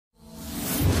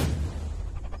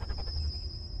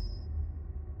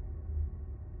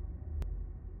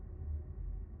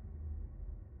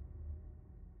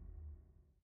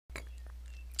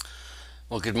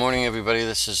Well, good morning, everybody.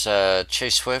 This is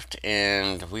Chase Swift,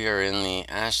 and we are in the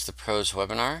Ask the Pros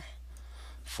webinar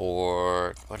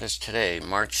for what is today,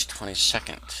 March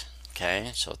 22nd.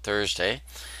 Okay, so Thursday.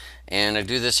 And I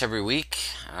do this every week,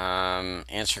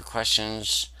 answer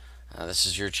questions. This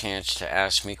is your chance to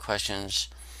ask me questions.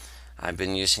 I've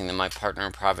been using the My Partner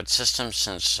in Profit system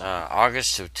since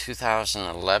August of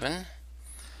 2011,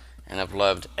 and I've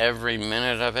loved every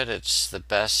minute of it. It's the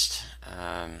best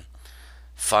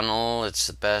funnel, it's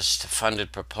the best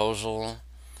funded proposal,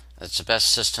 it's the best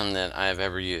system that I've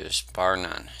ever used, bar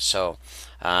none. So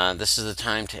this is the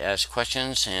time to ask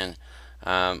questions, and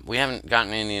we haven't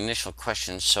gotten any initial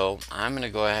questions, so I'm going to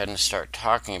go ahead and start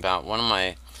talking about one of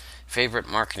my favorite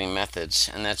marketing methods,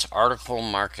 and that's article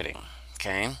marketing.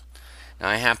 Okay, now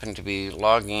I happen to be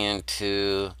logging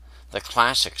into the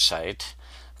classic site,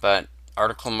 but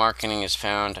article marketing is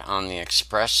found on the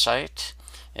Express site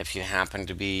if you happen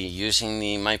to be using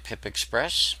the MyPiP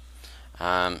Express.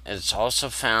 It's also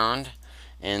found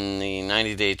in the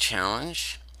 90-day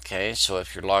challenge. Okay, so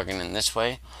if you're logging in this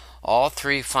way, all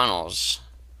three funnels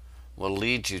will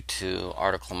lead you to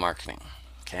article marketing.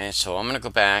 Okay, so I'm going to go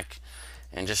back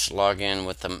and just log in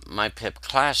with the MyPiP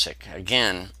Classic.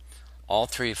 Again, all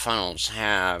three funnels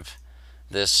have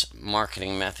this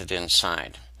marketing method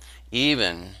inside,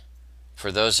 even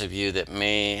for those of you that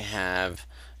may have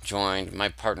joined My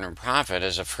Partner in Profit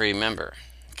as a free member.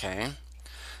 Okay,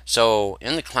 so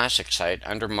in the classic site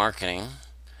under marketing,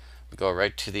 we go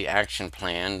right to the action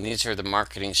plan. These are the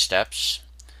marketing steps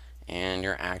and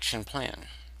your action plan.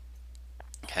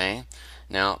 Okay,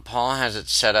 now Paul has it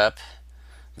set up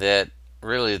that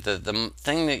really the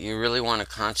thing that you really want to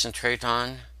concentrate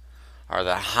on are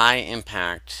the high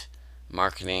impact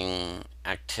marketing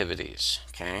activities.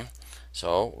 Okay,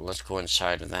 so let's go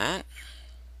inside of that.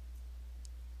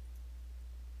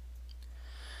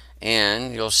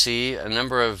 And you'll see a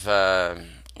number of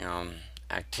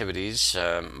activities,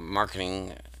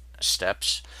 marketing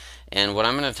steps, and what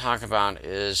I'm going to talk about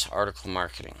is article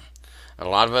marketing. A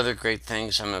lot of other great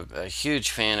things. I'm a huge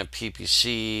fan of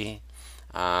PPC,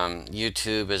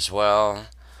 YouTube as well.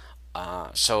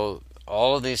 So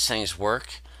all of these things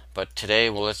work, but today,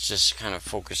 well, let's just kind of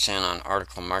focus in on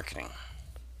article marketing.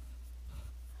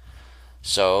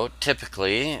 So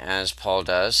typically, as Paul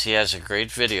does, he has a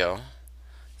great video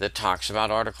that talks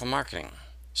about article marketing.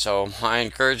 So my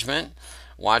encouragement,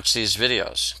 watch these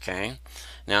videos. Okay,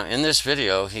 now in this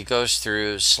video he goes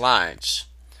through slides,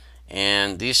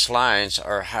 and these slides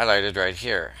are highlighted right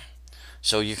here,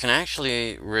 so you can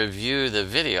actually review the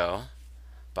video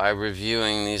by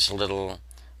reviewing these little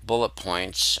bullet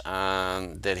points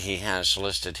that he has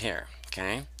listed here.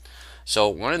 Okay, so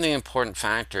one of the important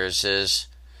factors is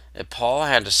if Paul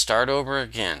had to start over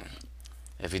again,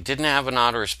 if he didn't have an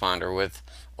autoresponder with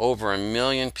over 1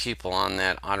 million people on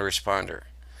that autoresponder,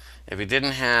 if he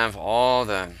didn't have all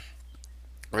the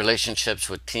relationships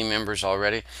with team members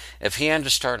already, if he had to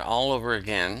start all over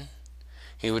again,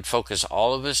 he would focus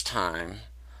all of his time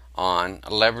on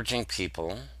leveraging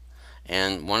people.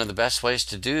 And one of the best ways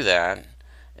to do that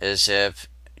is if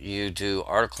you do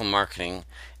article marketing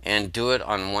and do it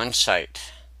on one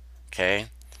site. Okay,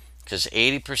 because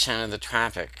 80% of the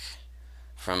traffic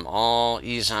from all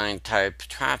eZine type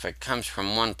traffic comes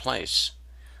from one place,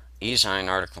 eZine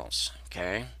articles.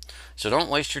 Okay, so don't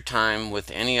waste your time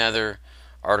with any other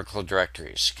article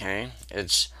directories. Okay,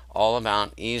 it's all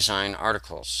about eZine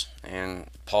articles,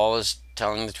 and Paul is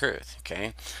telling the truth.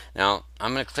 Okay, now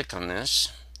I'm going to click on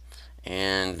this,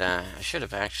 and I should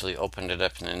have actually opened it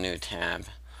up in a new tab.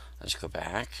 Let's go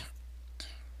back.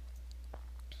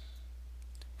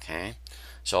 Okay,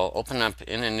 so I'll open up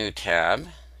in a new tab.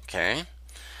 Okay,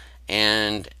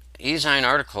 and eZine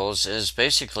articles is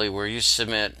basically where you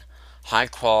submit high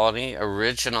quality,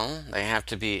 original, they have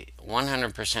to be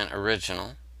 100%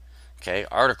 original, okay,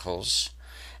 articles,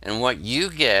 and what you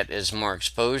get is more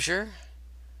exposure,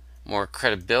 more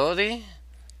credibility,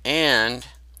 and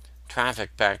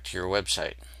traffic back to your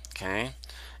website. Okay,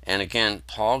 and again,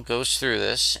 Paul goes through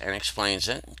this and explains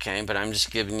it. Okay, but I'm just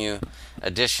giving you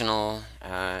additional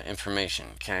information.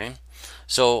 Okay,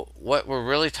 so what we're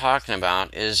really talking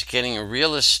about is getting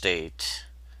real estate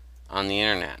on the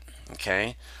internet.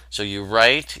 Okay, so you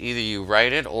write, either you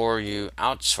write it or you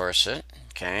outsource it.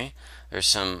 Okay, there's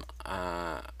some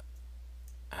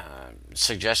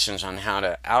suggestions on how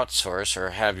to outsource or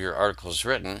have your articles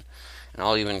written, and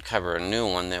I'll even cover a new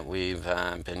one that we've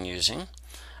been using.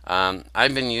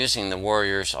 I've been using the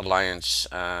Warriors Alliance,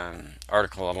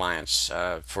 Article Alliance,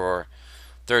 for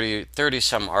 30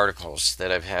 some articles that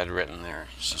I've had written there.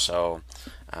 So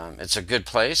it's a good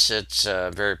place. It's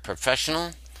very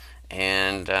professional,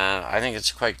 and I think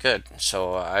it's quite good.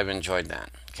 So I've enjoyed that.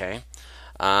 Okay.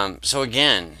 So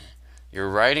again, you're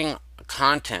writing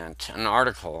content, an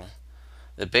article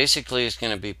that basically is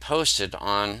going to be posted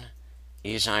on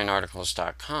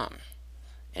ezinearticles.com,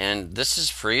 and this is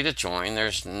free to join.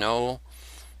 There's no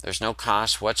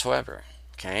cost whatsoever.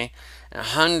 Okay, and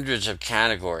hundreds of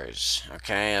categories.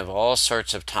 Okay, of all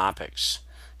sorts of topics.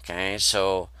 Okay,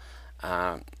 so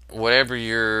whatever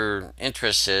your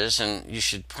interest is, and you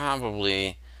should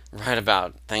probably write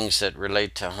about things that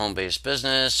relate to home-based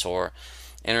business or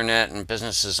internet and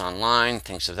businesses online,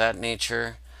 things of that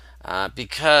nature,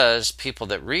 because people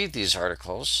that read these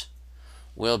articles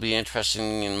will be interested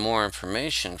in more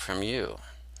information from you.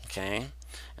 Okay,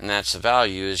 and that's the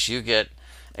value, is you get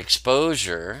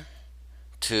exposure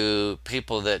to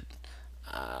people that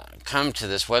come to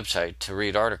this website to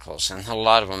read articles, and a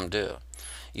lot of them do.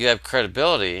 You have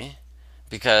credibility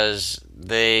because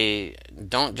they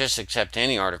don't just accept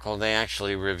any article, they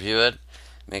actually review it,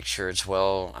 make sure it's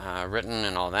well written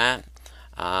and all that.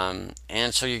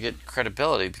 And so you get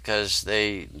credibility because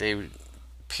they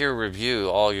peer review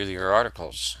all your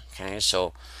articles. Okay,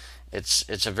 so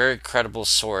it's a very credible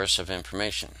source of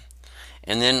information.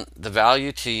 And then the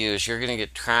value to you is you're going to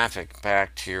get traffic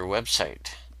back to your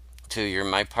website, to your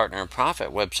My Partner in Profit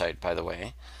website, by the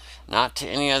way, not to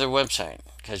any other website,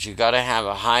 because you got to have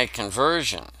a high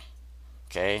conversion.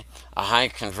 Okay, a high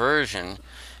conversion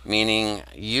meaning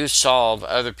you solve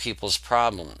other people's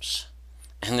problems,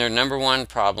 and their number one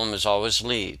problem is always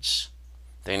leads.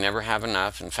 They never have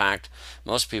enough. In fact,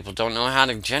 most people don't know how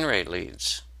to generate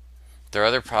leads. Their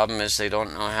other problem is they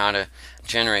don't know how to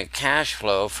generate cash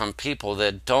flow from people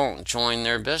that don't join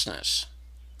their business.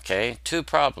 Okay, two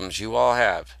problems you all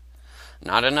have: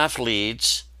 not enough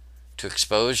leads to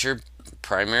expose your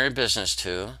primary business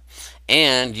to,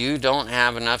 and you don't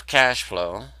have enough cash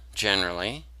flow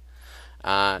generally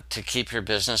to keep your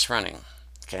business running.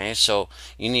 Okay, so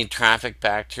you need traffic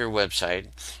back to your website.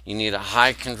 You need a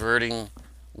high converting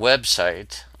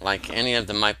website like any of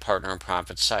the My Partner in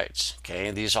Profit sites.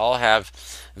 Okay, these all have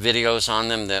videos on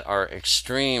them that are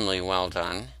extremely well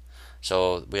done.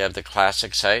 So we have the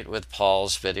classic site with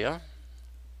Paul's video.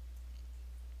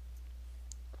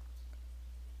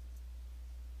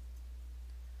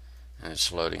 And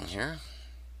it's loading here.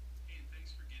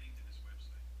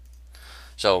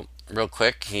 So real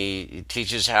quick, he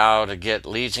teaches how to get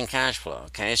leads and cash flow.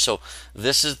 Okay, so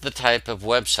this is the type of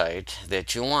website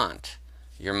that you want,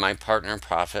 your My Partner in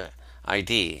Profit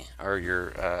ID or your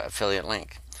affiliate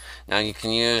link. Now you can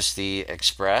use the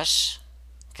Express.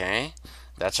 Okay,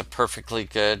 that's a perfectly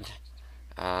good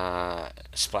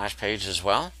splash page as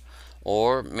well.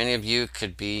 Or many of you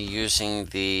could be using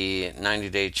the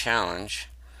 90-day challenge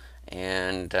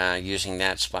and using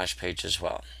that splash page as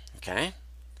well. Okay,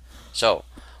 so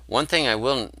one thing I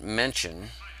will mention,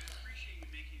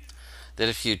 that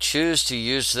if you choose to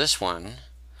use this one,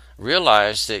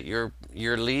 realize that your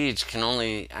leads can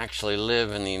only actually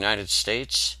live in the United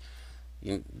States,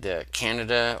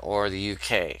 Canada, or the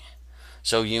UK.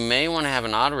 So you may want to have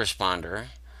an autoresponder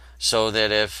so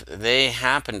that if they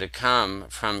happen to come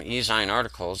from eZine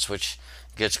Articles, which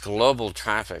gets global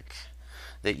traffic,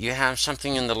 that you have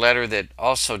something in the letter that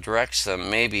also directs them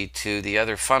maybe to the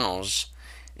other funnels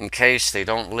in case they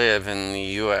don't live in the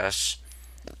US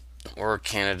or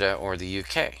Canada or the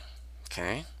UK.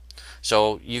 Okay,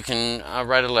 so you can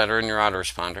write a letter in your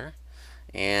autoresponder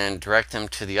and direct them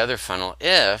to the other funnel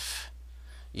if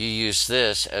you use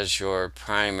this as your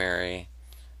primary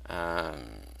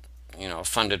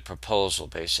funded proposal,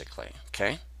 basically.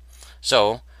 Okay,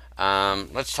 so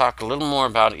let's talk a little more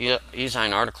about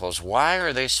eZine Articles. Why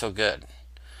are they so good?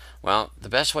 Well, the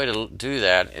best way to do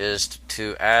that is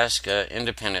to ask an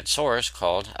independent source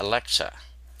called Alexa.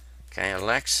 Okay,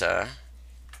 Alexa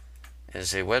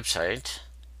is a website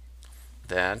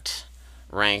that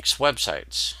ranks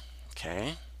websites.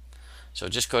 Okay, so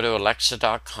just go to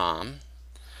alexa.com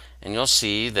and you'll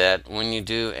see that when you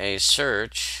do a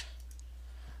search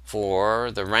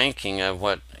for the ranking of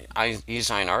what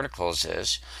eZine Articles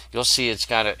is, you'll see it's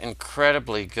got an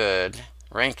incredibly good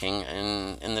ranking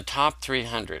in the top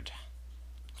 300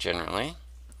 generally.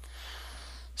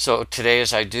 So today,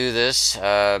 as I do this,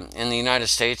 in the United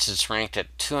States it's ranked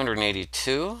at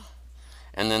 282,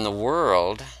 and then the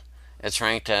world it's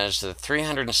ranked as the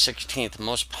 316th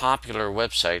most popular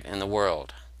website in the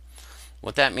world.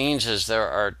 What that means is there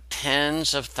are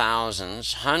tens of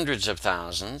thousands, hundreds of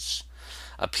thousands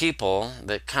of people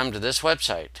that come to this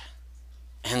website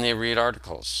and they read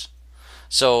articles.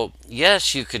 So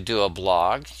yes, you could do a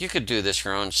blog, you could do this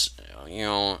on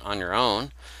your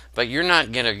own, but you're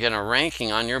not going to get a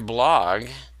ranking on your blog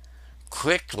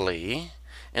quickly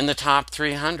in the top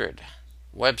 300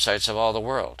 websites of all the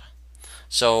world.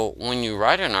 So when you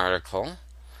write an article,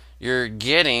 you're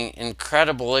getting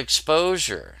incredible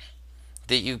exposure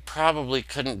that you probably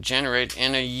couldn't generate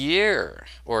in a year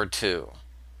or two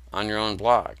on your own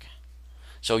blog.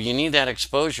 So you need that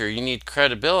exposure, you need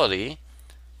credibility,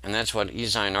 and that's what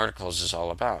eZine Articles is all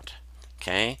about.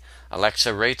 Okay,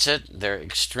 Alexa rates it. They're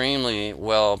extremely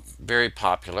well, very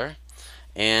popular,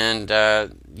 and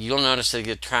you'll notice they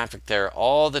get traffic there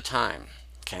all the time.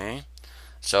 Okay,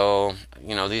 so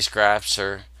these graphs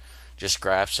are just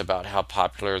graphs about how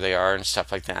popular they are and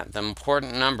stuff like that. The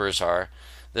important numbers are,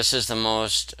 this is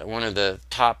one of the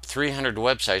top 300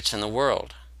 websites in the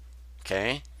world.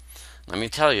 Okay, let me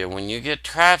tell you, when you get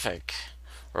traffic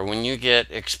or when you get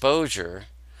exposure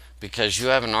because you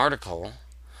have an article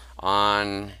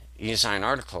on eZine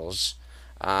Articles,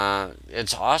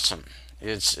 it's awesome.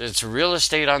 It's real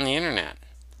estate on the internet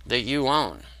that you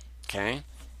own. Okay,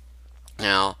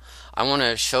 now I want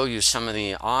to show you some of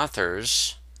the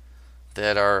authors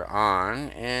that are on,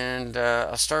 and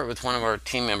I'll start with one of our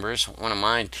team members, one of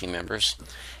my team members,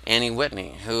 Annie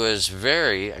Whitney, who is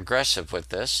very aggressive with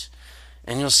this,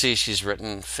 and you'll see she's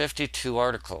written 52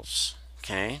 articles.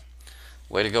 Okay,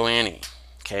 way to go, Annie.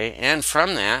 Okay, and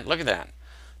from that, look at that,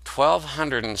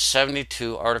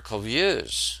 1,272 article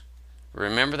views.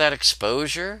 Remember that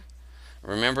exposure?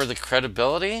 Remember the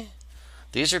credibility?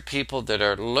 These are people that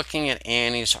are looking at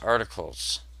Annie's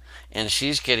articles, and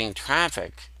she's getting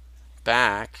traffic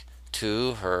back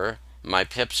to her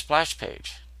MyPiP splash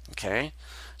page. Okay,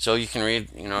 so you can read,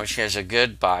 she has a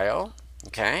good bio.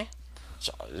 Okay,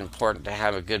 so it's important to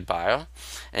have a good bio,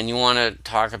 and you want to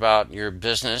talk about your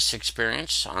business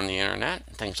experience on the internet,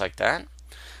 things like that.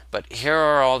 But here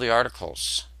are all the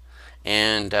articles,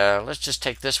 and let's just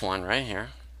take this one right here,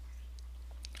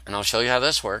 and I'll show you how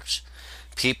this works.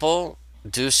 People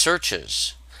do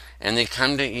searches, and they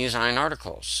come to eZine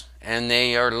Articles, and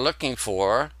they are looking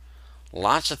for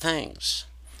lots of things,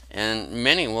 and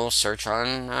many will search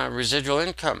on residual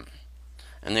income,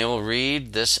 and they will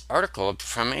read this article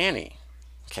from Annie.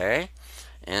 Okay,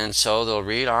 and so they'll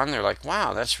read on, they're like,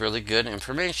 wow, that's really good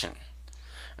information.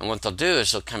 And what they'll do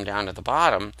is they'll come down to the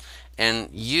bottom, and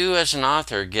you as an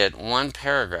author get one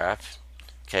paragraph,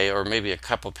 okay, or maybe a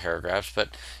couple paragraphs,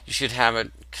 but you should have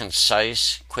it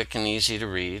concise, quick, and easy to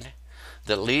read,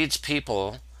 that leads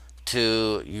people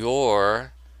to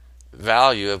your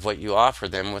value of what you offer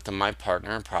them with the My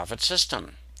Partner and Profit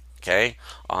system. Okay,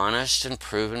 honest and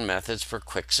proven methods for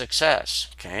quick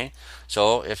success. Okay,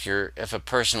 so if a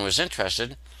person was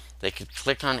interested, they could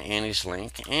click on Annie's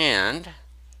link, and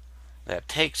that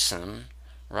takes them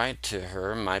right to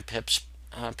her MyPiP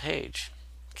page.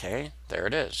 Okay, there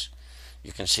it is.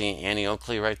 You can see Annie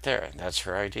Oakley right there. That's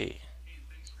her ID.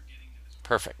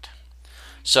 Perfect.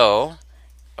 So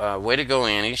way to go,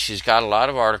 Annie. She's got a lot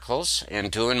of articles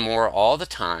and doing more all the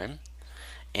time,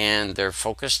 and they're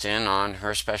focused in on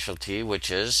her specialty,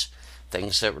 which is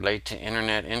things that relate to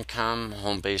internet income,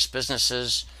 home-based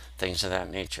businesses, things of that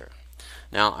nature.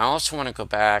 Now, I also want to go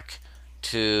back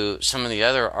to some of the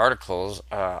other articles,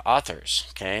 authors.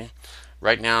 Okay,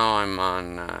 right now I'm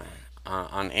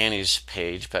on Annie's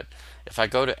page, but if I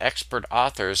go to expert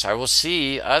authors, I will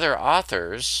see other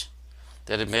authors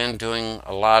that have been doing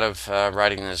a lot of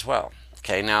writing as well.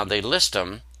 Okay, now they list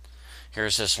them.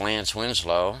 Here's this Lance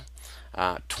Winslow,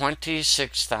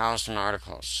 26,000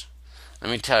 articles.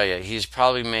 Let me tell you, he's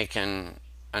probably making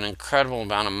an incredible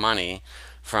amount of money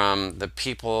from the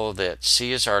people that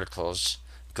see his articles,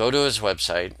 go to his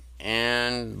website,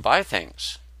 and buy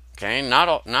things. Okay,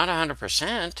 not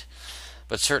 100%,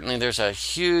 but certainly there's a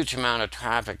huge amount of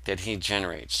traffic that he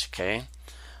generates. Okay,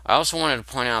 I also wanted to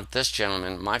point out this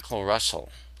gentleman, Michael Russell,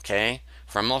 okay,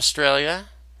 from Australia,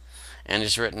 and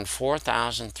he's written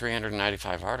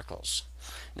 4,395 articles.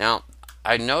 Now,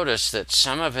 I noticed that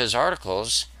some of his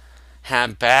articles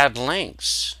have bad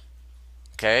links.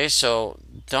 Okay, so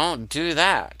don't do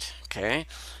that. Okay,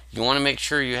 you want to make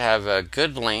sure you have a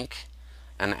good link,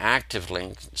 an active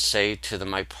link, say to the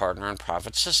My Partner and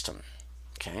Profit system.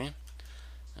 Okay,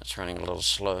 that's running a little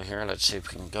slow here. Let's see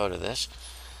if we can go to this.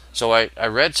 So I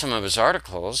read some of his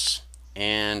articles,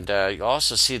 and you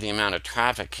also see the amount of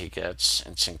traffic he gets.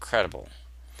 It's incredible.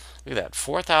 Look at that,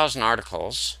 4,000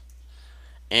 articles,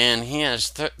 and he has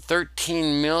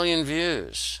 13 million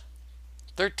views.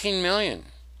 13 million.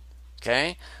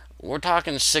 Okay, we're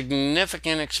talking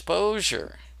significant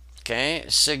exposure. Okay,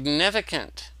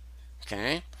 significant.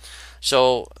 Okay,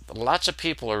 so lots of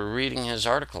people are reading his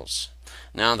articles.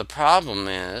 Now the problem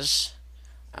is,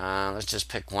 let's just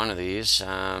pick one of these.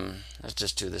 Let's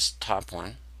just do this top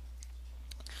one.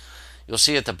 you'll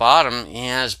see at the bottom he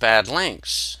has bad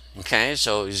links. Okay,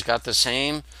 so he's got the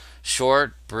same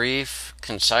short, brief,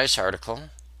 concise article,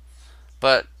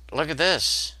 but look at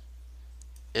this.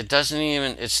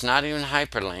 It's not even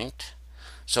hyperlinked.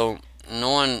 So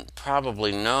no one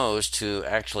probably knows to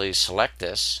actually select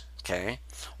this, okay,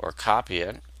 or copy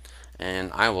it. And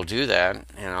I will do that,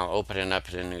 and I'll open it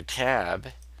up in a new tab,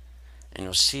 and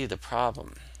you'll see the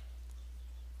problem.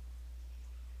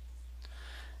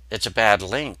 It's a bad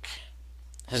link.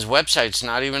 His website's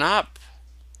not even up.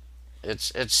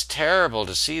 It's terrible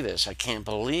to see this. I can't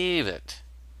believe it.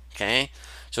 Okay?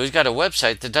 So he's got a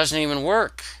website that doesn't even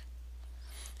work.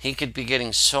 He could be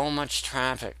getting so much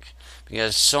traffic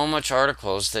because so much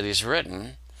articles that he's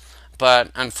written,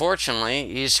 but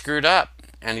unfortunately he's screwed up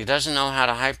and he doesn't know how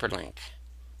to hyperlink.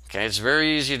 Okay, it's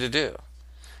very easy to do.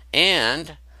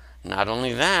 And not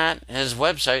only that, his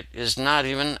website is not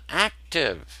even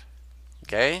active.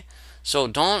 Okay? So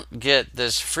don't get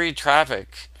this free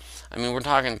traffic. I mean, we're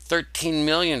talking 13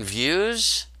 million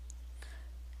views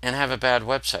and have a bad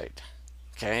website.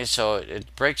 Okay, so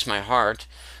it breaks my heart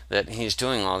that he's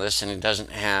doing all this and he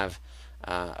doesn't have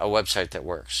a website that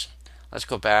works. Let's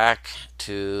go back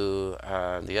to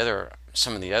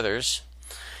some of the others,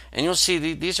 and you'll see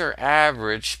these are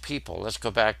average people. Let's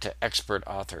go back to expert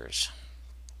authors.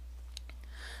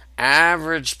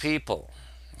 Average people.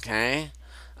 Okay,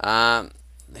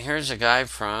 here's a guy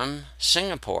from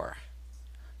Singapore.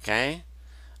 Okay,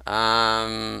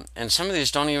 and some of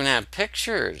these don't even have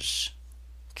pictures.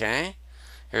 Okay,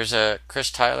 here's a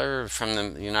Chris Tyler from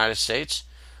the United States,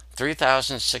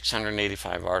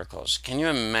 3,685 articles. Can you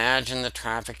imagine the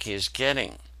traffic he is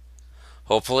getting?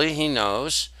 Hopefully he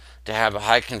knows to have a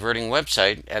high converting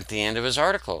website at the end of his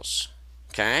articles.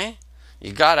 Okay,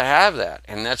 you got to have that,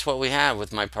 and that's what we have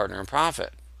with My Partner in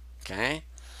Profit. Okay,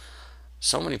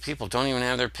 so many people don't even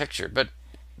have their picture, but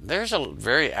there's a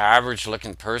very average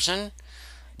looking person.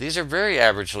 These are very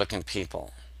average looking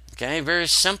people. Okay, very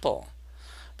simple,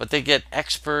 but they get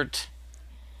expert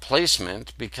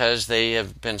placement because they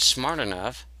have been smart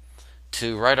enough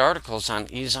to write articles on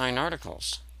eZine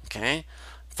articles. Okay,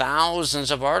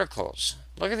 thousands of articles.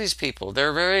 Look at these people.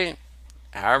 They're very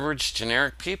average,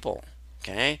 generic people.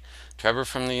 Okay, Trevor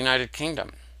from the United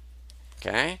Kingdom.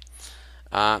 Okay,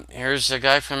 here's a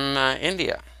guy from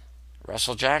India,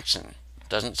 Russell Jackson.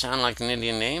 Doesn't sound like an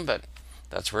Indian name, but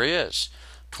that's where he is.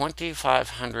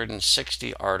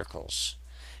 2,560 articles.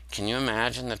 Can you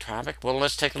imagine the traffic? Well,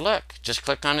 let's take a look. Just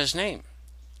click on his name.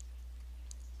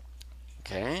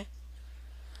 Okay,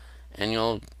 and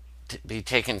you'll be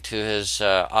taken to his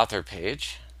author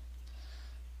page.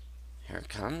 Here it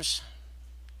comes.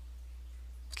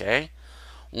 Okay,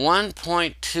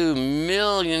 1.2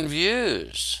 million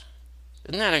views.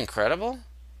 Isn't that incredible?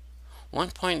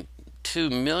 1.2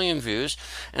 million views,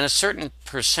 and a certain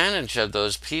percentage of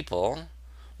those people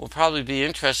will probably be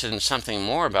interested in something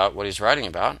more about what he's writing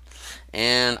about.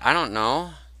 And I don't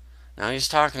know. Now he's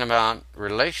talking about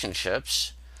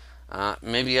relationships,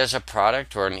 maybe as a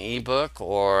product or an ebook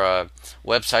or a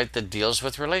website that deals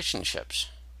with relationships.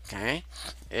 Okay,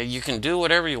 you can do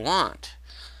whatever you want,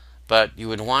 but you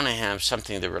would want to have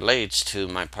something that relates to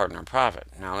My Partner in Profit.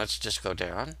 Now let's just go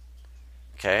down.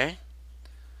 Okay.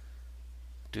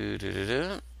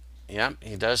 Yep,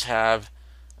 he does have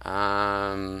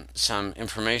some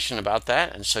information about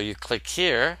that, and so you click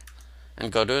here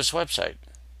and go to his website.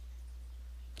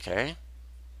 Okay,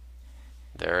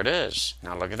 there it is.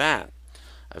 Now look at that,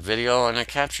 a video and a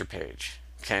capture page.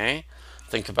 Okay,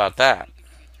 think about that.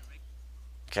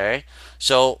 Okay,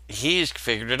 so he's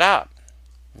figured it out.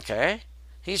 Okay,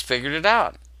 he's figured it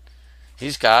out.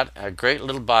 He's got a great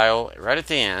little bio right at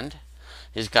the end.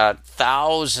 He's got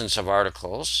thousands of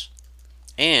articles,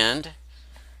 and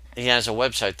he has a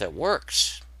website that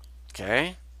works.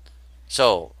 Okay,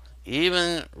 so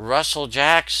even Russell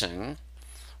Jackson,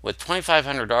 with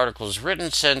 2,500 articles written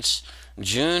since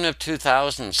June of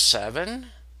 2007,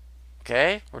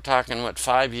 okay, we're talking what,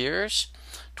 5 years,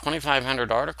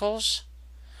 2,500 articles,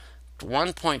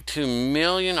 1.2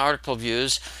 million article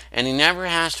views, and he never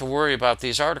has to worry about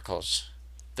these articles.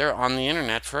 They're on the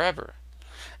internet forever,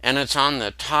 and it's on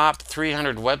the top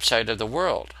 300 website of the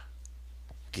world.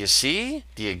 Do you see?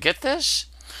 Do you get this?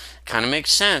 Kind of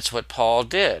makes sense what Paul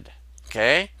did.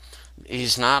 Okay,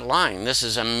 he's not lying. This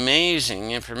is amazing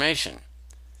information.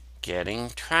 Getting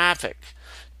traffic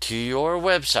to your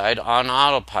website on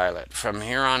autopilot from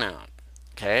here on out.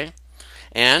 Okay,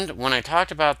 and when I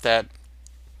talked about that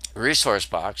resource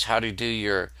box, how to do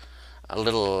your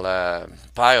little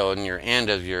bio and your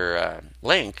end of your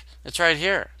link, it's right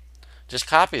here. Just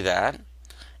copy that,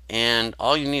 and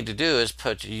all you need to do is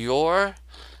put your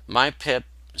MyPiP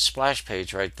splash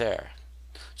page right there.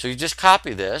 So you just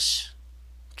copy this.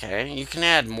 Okay, you can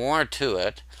add more to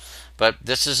it, but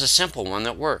this is a simple one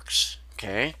that works.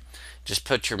 Okay, just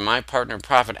put your My Partner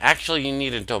Profit. Actually, you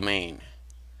need a domain,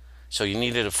 so you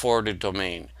needed a forwarded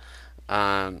domain.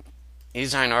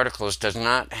 eZine Articles does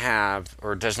not have,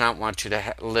 or does not want you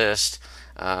to list,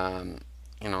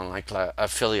 like an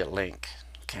affiliate link.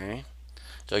 Okay,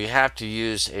 so you have to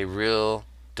use a real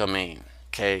domain.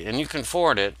 Okay, and you can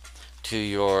forward it to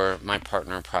your My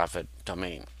Partner Profit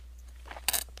domain.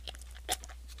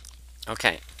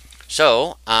 Okay,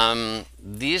 so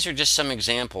these are just some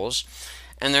examples,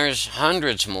 and there's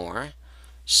hundreds more.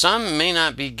 Some may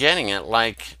not be getting it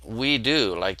like we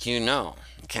do, like you know,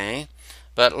 okay?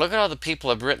 But look at all the people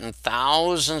who have written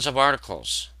thousands of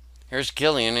articles. Here's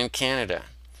Gillian in Canada.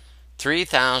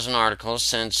 3,000 articles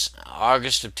since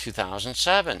August of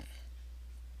 2007.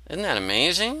 Isn't that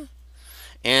amazing?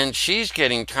 And she's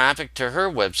getting traffic to her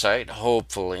website,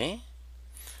 hopefully.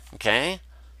 Okay?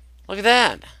 Look at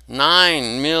that.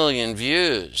 9 million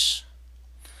views.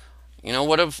 You know,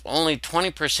 what if only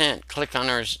 20% click on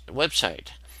her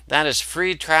website? That is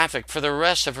free traffic for the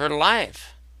rest of her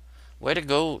life. Way to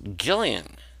go,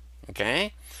 Gillian.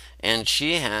 Okay? And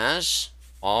she has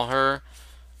all her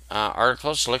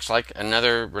articles. Looks like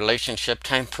another relationship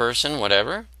type person,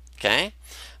 whatever. Okay?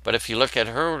 But if you look at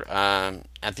her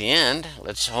at the end,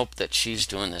 let's hope that she's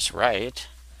doing this right.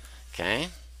 Okay?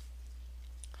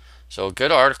 So a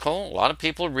good article. A lot of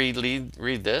people read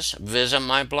this. Visit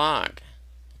my blog.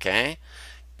 Okay?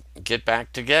 Get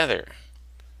back together.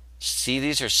 See,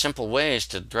 these are simple ways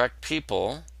to direct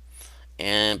people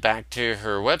and back to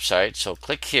her website. So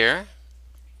click here.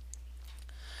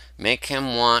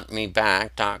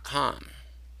 MakeHimWantMeBack.com.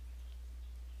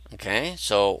 Okay?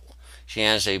 So she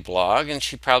has a blog, and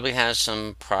she probably has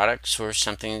some products or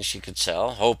something she could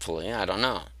sell. Hopefully. I don't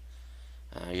know.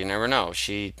 You never know.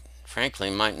 She frankly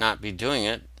might not be doing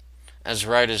it as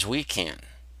right as we can.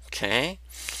 Okay?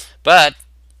 But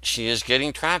she is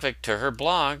getting traffic to her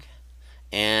blog,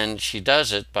 and she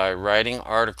does it by writing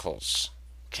articles.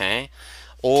 Okay?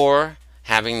 Or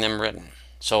having them written.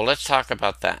 So let's talk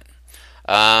about that.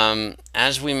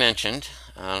 As we mentioned,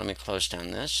 let me close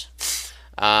down this.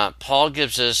 Paul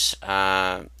gives us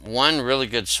one really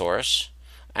good source,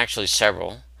 actually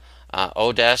several.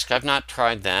 Odesk, I've not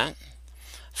tried that.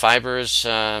 Fiverr is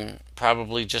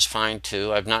probably just fine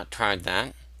too. I've not tried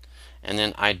that. And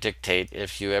then iDictate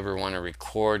if you ever want to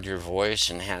record your voice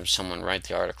and have someone write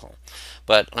the article.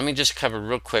 But let me just cover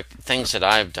real quick things that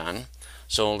I've done.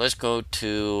 So let's go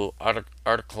to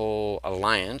Article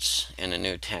Alliance in a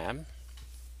new tab.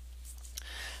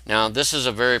 Now this is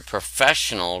a very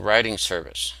professional writing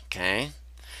service, okay?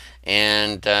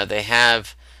 And they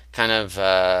have kind of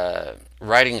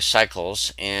writing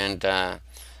cycles, and at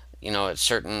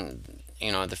certain,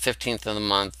 the 15th of the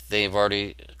month, they've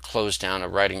already closed down a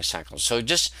writing cycle. So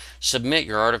just submit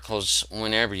your articles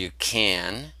whenever you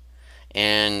can,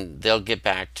 and they'll get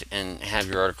back to, and have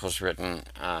your articles written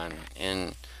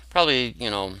in probably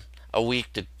a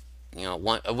week to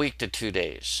a week to 2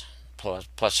 days,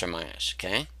 plus or minus.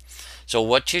 Okay. So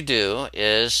what you do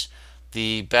is,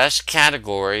 the best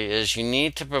category is you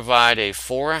need to provide a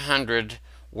 400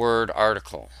 word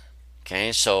article.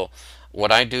 Okay. So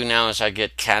what I do now is I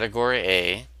get category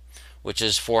A, which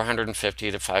is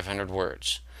 450 to 500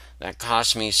 words. That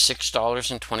costs me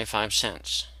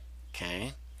 $6.25.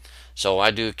 Okay. So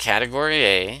I do category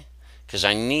A because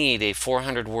I need a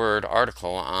 400 word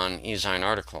article on eZine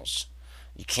Articles.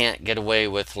 You can't get away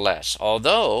with less.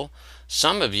 Although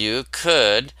some of you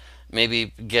could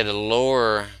maybe get a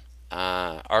lower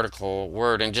article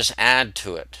word and just add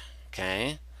to it.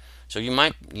 Okay. So you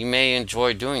may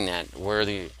enjoy doing that, where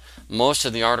most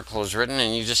of the article is written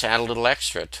and you just add a little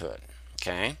extra to it.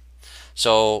 Okay.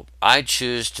 So I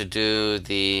choose to do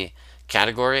the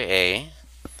category A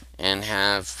and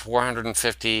have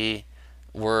 450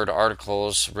 word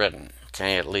articles written,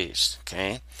 okay, at least.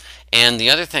 Okay. And the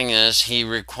other thing is, he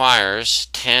requires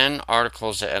 10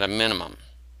 articles at a minimum.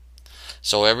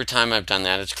 So every time I've done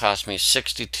that, it's cost me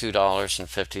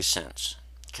 $62.50.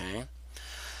 Okay.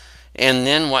 And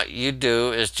then what you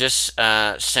do is just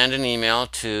send an email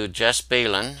to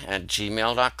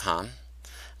jessbalin@gmail.com.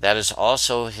 That is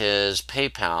also his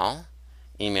PayPal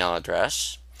email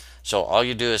address. So all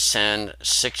you do is send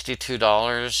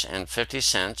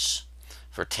 $62.50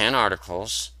 for 10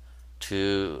 articles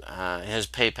to his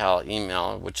PayPal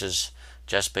email, which is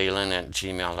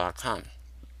jessbalin@gmail.com.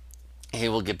 He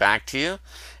will get back to you,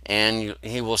 and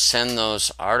he will send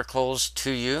those articles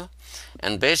to you.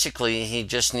 And basically, he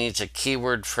just needs a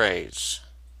keyword phrase.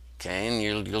 Okay, and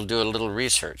you'll do a little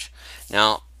research.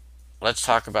 Now, let's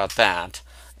talk about that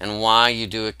and why you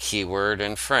do a keyword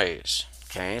and phrase.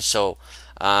 Okay, so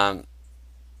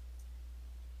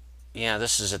yeah,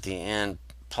 this is at the end.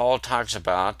 Paul talks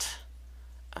about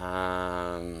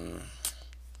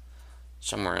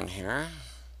somewhere in here,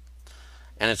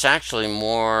 and it's actually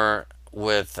more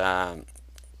with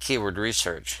keyword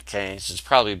research. Okay, so it's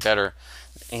probably better.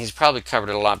 He's probably covered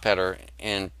it a lot better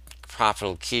in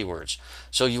profitable keywords.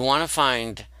 So you want to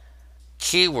find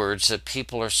keywords that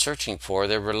people are searching for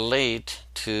that relate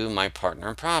to My Partner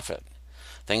in Profit.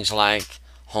 Things like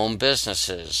home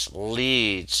businesses,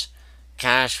 leads,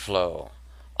 cash flow,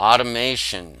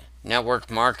 automation, network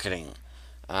marketing,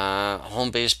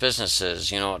 home-based businesses,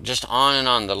 just on and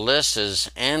on. The list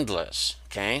is endless.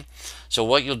 Okay, so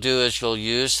what you'll do is you'll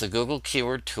use the Google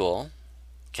keyword tool.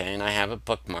 Okay, and I have it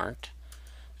bookmarked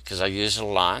because I use it a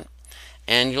lot.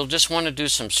 And you'll just want to do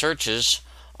some searches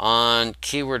on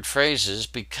keyword phrases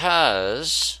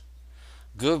because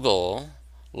Google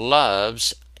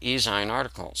loves e-zine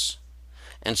articles.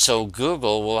 And so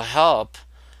Google will help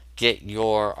get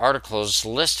your articles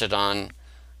listed on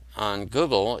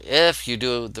Google if you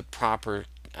do the proper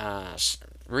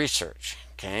research.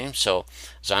 Okay, so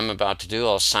as I'm about to do,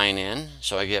 I'll sign in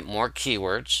so I get more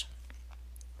keywords.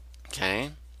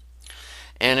 Okay,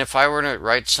 and if I were to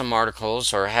write some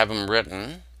articles or have them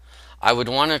written, I would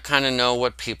want to kind of know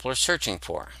what people are searching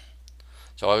for.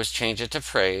 So I always change it to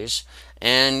phrase,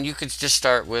 and you could just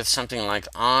start with something like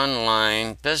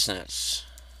online business.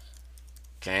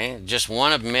 Okay, just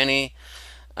one of many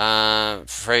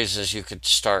phrases you could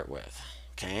start with.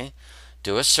 Okay,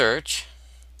 do a search,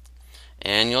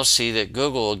 and you'll see that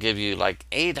Google will give you like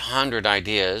 800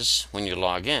 ideas when you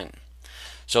log in.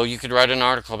 So you could write an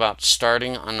article about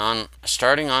starting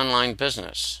online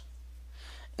business.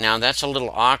 Now that's a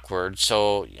little awkward,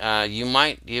 so you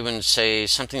might even say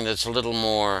something that's a little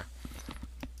more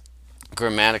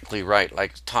grammatically right,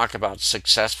 like talk about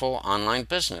successful online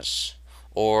business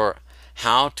or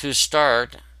how to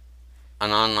start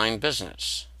an online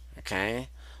business. Okay,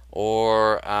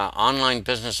 or online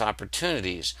business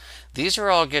opportunities. These are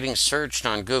all getting searched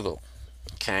on Google.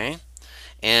 Okay,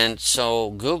 and so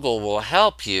Google will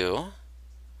help you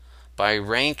by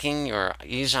ranking your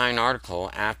e-zine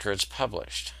article after it's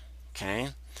published. Okay,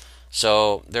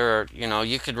 so there are,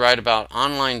 you could write about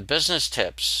online business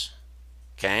tips.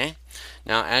 Okay,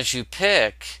 now as you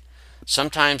pick,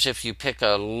 sometimes if you pick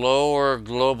a lower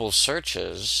global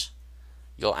searches,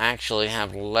 you'll actually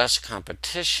have less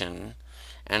competition,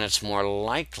 and it's more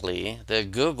likely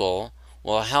that Google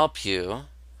will help you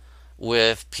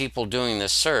with people doing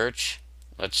this search.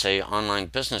 Let's say online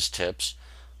business tips,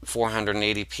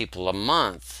 480 people a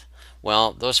month.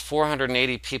 Well, those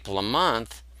 480 people a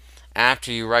month,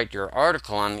 after you write your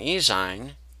article on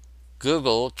e-zine,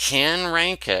 Google can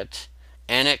rank it,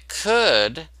 and it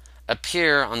could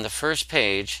appear on the first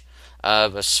page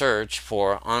of a search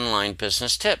for online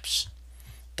business tips.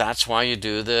 That's why you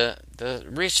do the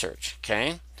research.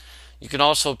 Okay, you could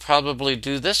also probably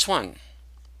do this one.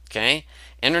 Okay,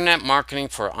 internet marketing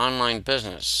for online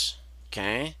business.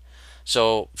 Okay,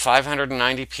 so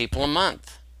 590 people a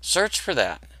month. Search for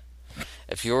that.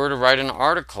 If you were to write an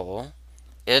article,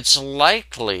 it's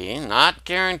likely, not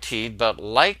guaranteed, but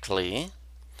likely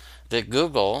that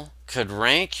Google could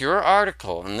rank your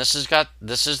article, and this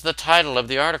is the title of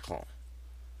the article,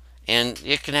 and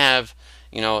it can have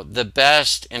the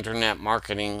best internet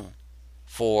marketing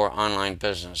for online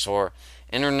business or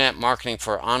internet marketing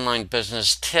for online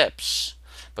business tips.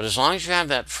 But as long as you have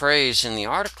that phrase in the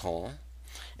article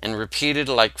and repeated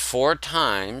like 4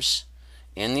 times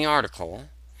in the article,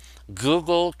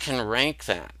 Google can rank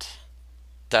that.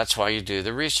 That's why you do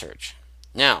the research.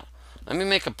 Now, let me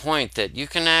make a point that you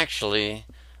can actually,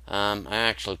 I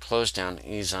actually closed down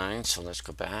e-zine, so let's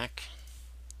go back.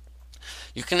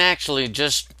 You can actually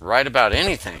just write about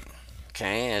anything.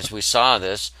 Okay, as we saw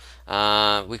this,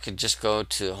 we could just go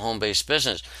to home-based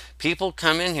business. People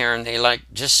come in here and they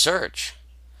just search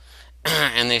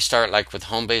and they start with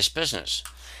home-based business,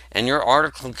 and your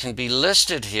article can be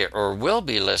listed here or will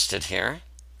be listed here,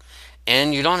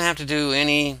 and you don't have to do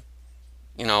any,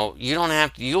 you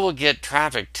will get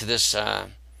traffic to this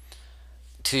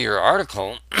to your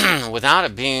article without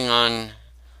it being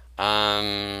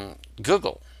on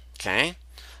Google. Okay,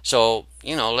 so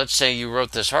let's say you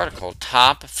wrote this article,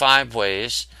 top 5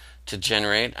 ways to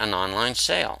generate an online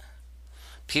sale.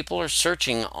 People are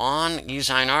searching on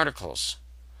e-zine articles,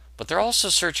 but they're also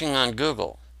searching on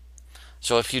Google.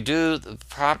 So if you do the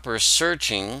proper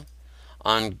searching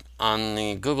on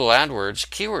the Google AdWords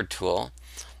keyword tool,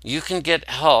 you can get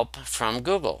help from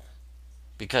Google,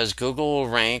 because Google will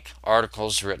rank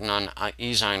articles written on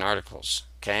eZine articles.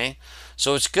 Okay,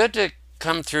 so it's good to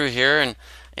come through here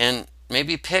and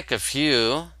maybe pick a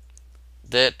few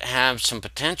that have some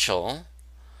potential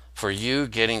for you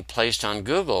getting placed on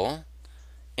Google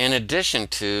in addition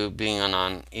to being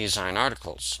on eZine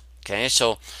articles. Okay,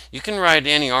 so you can write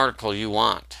any article you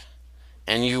want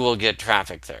and you will get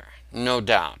traffic there, no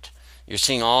doubt. You're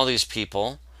seeing all these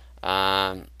people.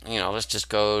 Let's just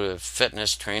go to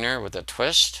fitness trainer with a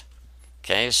twist.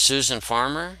 Okay, Susan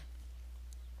Farmer.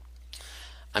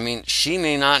 I mean, she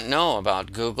may not know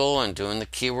about Google and doing the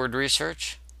keyword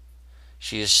research.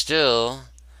 She is still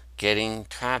getting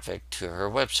traffic to her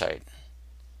website.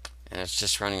 And it's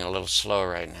just running a little slow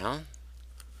right now.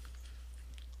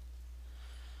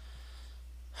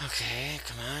 Okay,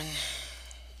 come on.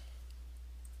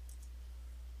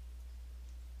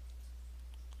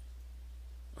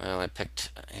 Well, I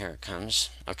picked, here it comes.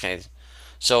 Okay,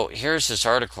 so here's this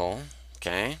article.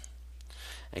 Okay,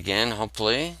 again,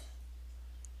 hopefully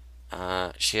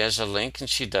she has a link, and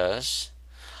she does.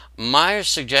 My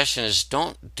suggestion is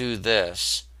don't do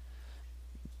this.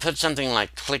 Put something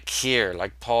like click here,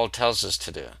 like Paul tells us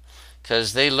to do,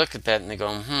 because they look at that and they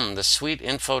go, the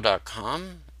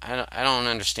sweetinfo.com? I don't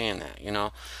understand that,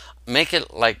 Make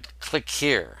it like click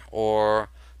here, or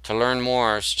to learn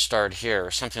more, start here,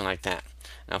 or something like that.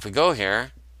 Now if we go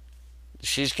here,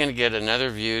 she's going to get another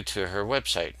view to her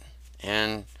website,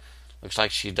 and looks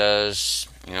like she does,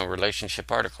 relationship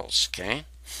articles. Okay,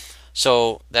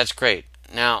 so that's great.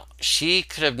 Now she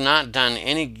could have not done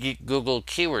any Google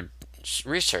keyword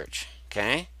research.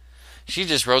 Okay, she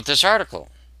just wrote this article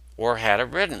or had it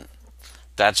written.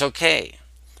 That's okay.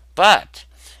 But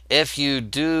if you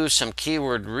do some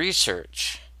keyword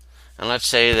research, and let's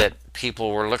say that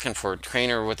people were looking for a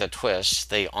trainer with a twist,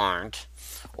 they aren't,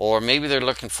 or maybe they're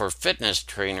looking for a fitness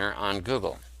trainer on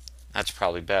Google. That's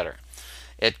probably better.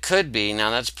 It could be, now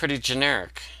that's pretty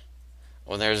generic.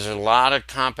 Well, there's a lot of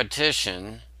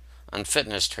competition on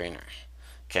fitness trainer.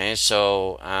 Okay,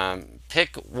 so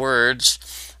pick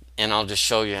words, and I'll just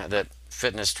show you that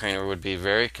fitness trainer would be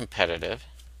very competitive.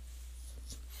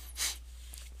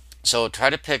 So try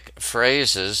to pick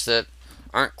phrases that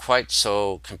aren't quite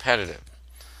so competitive.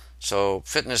 So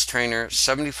fitness trainer,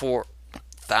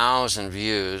 74,000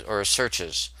 views or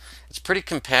searches. It's pretty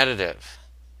competitive.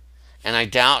 And I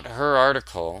doubt her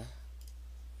article,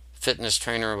 fitness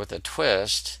trainer with a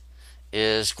twist,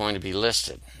 is going to be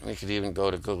listed. We could even go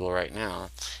to Google right now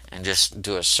and just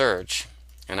do a search,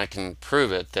 and I can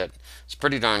prove it that it's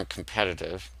pretty darn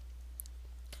competitive.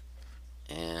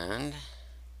 And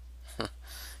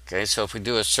okay, so if we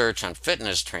do a search on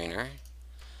fitness trainer,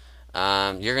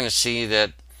 you're going to see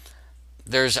that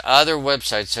there's other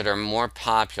websites that are more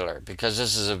popular because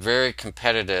this is a very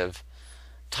competitive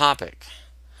topic.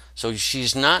 So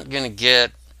she's not going to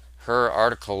get her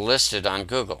article listed on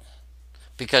Google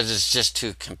because it's just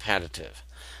too competitive.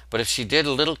 But if she did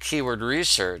a little keyword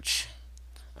research,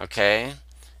 okay,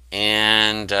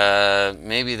 and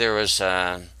maybe there was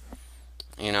a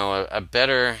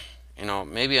better,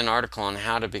 maybe an article on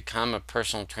how to become a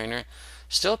personal trainer,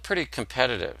 still pretty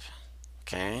competitive.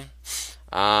 Okay,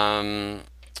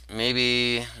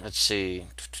 maybe, let's see,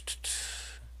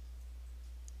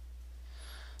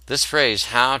 this phrase,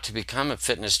 how to become a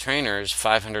fitness trainer, is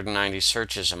 590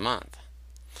 searches a month.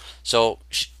 So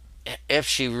if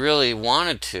she really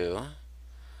wanted to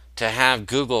have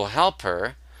Google help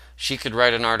her, she could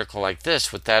write an article like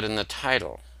this with that in the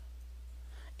title.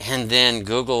 And then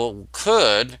Google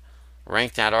could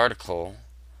rank that article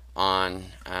on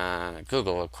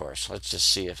Google, of course. Let's just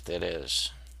see if that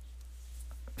is.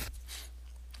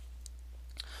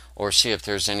 Or see if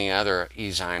there's any other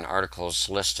eZine articles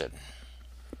listed.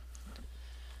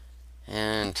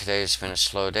 And today's been a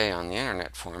slow day on the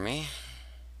internet for me.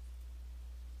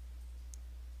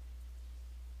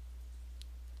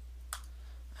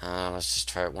 Let's just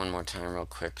try it one more time real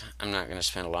quick. I'm not going to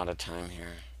spend a lot of time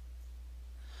here.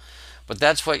 But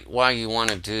that's why you want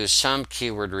to do some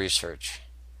keyword research.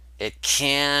 It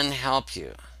can help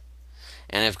you.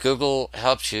 And if Google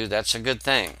helps you, that's a good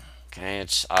thing. Okay,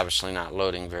 it's obviously not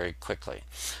loading very quickly.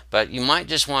 But you might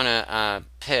just want to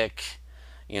pick,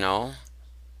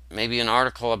 maybe an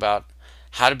article about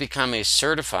how to become a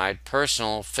certified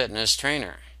personal fitness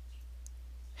trainer.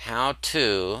 How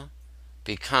to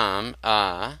become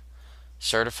a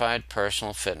certified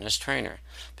personal fitness trainer.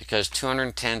 Because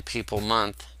 210 people a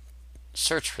month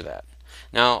search for that.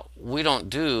 Now, we don't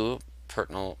do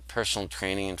personal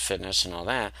training and fitness and all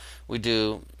that. We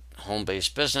do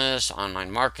home-based business,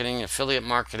 online marketing, affiliate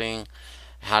marketing,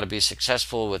 how to be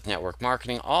successful with network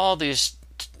marketing, all these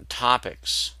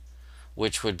topics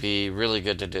which would be really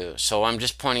good to do. So I'm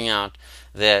just pointing out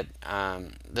that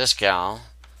this gal,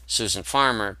 Susan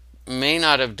Farmer, may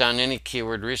not have done any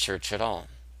keyword research at all.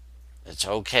 It's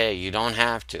okay. You don't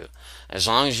have to. As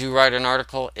long as you write an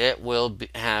article, it will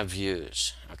have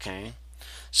views. Okay?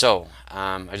 So,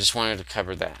 I just wanted to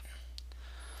cover that.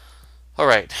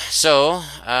 Alright, so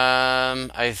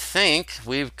I think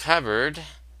we've covered,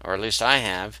 or at least I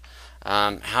have,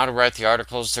 how to write the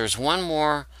articles. There's one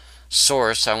more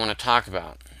source I want to talk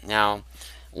about. Now,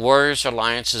 Warriors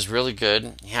Alliance is really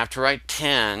good. You have to write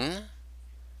 10.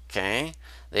 Okay?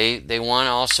 They want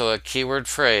also a keyword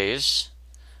phrase.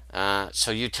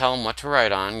 So you tell them what to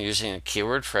write on using a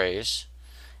keyword phrase.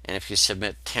 And if you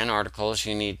submit 10 articles,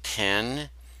 you need 10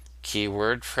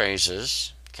 keyword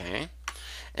phrases. Okay?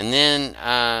 And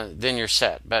then you're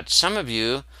set. But some of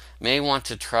you may want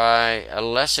to try a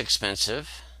less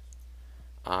expensive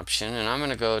option, and I'm going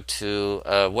to go to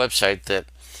a website that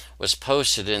was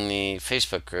posted in the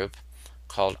Facebook group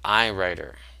called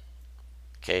iWriter.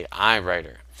 Okay,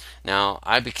 iWriter. Now,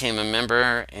 I became a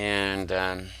member, and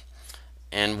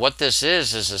what this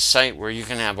is a site where you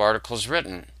can have articles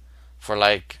written for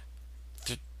like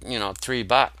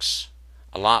 $3,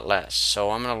 a lot less.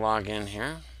 So I'm going to log in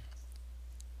here.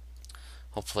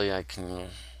 Hopefully I can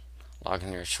log in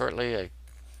here shortly.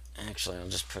 Actually, I'll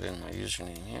just put in my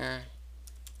username here.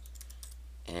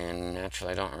 And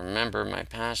naturally, I don't remember my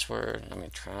password. Let me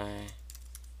try.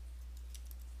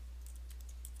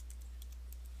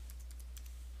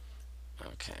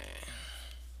 Okay.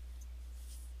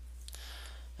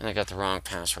 And I got the wrong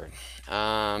password.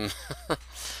 Hang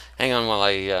on while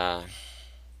I...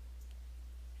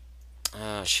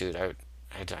 shoot,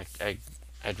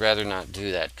 I'd rather not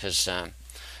do that because I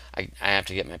have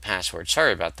to get my password.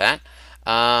 Sorry about that.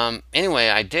 Anyway,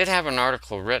 I did have an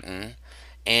article written,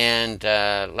 and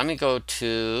let me go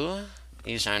to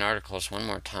eZine Articles one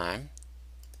more time.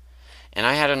 And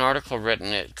I had an article written.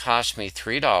 It cost me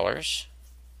 $3.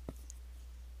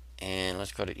 And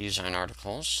let's go to eZine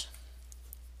Articles.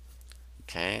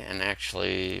 Okay, and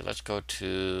actually, let's go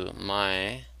to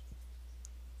my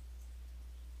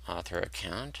author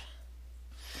account.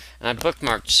 And I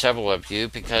bookmarked several of you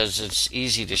because it's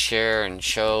easy to share and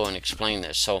show and explain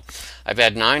this. So I've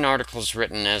had 9 articles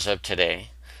written as of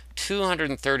today,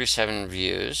 237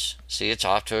 views. See, it's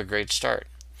off to a great start.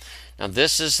 Now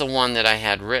this is the one that I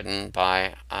had written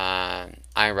by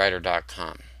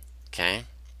iWriter.com. Okay.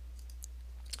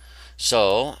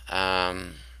 So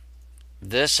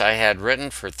this I had written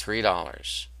for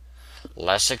 $3,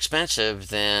 less expensive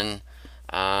than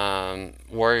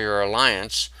Warrior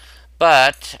Alliance.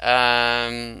 But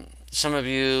some of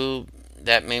you,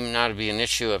 that may not be an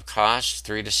issue of cost,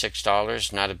 $3 to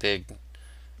 $6, not a big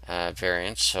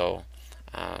variance. So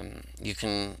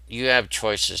you have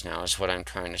choices now, is what I'm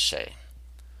trying to say.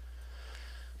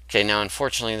 Okay, now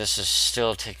unfortunately this is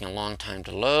still taking a long time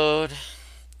to load.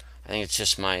 I think it's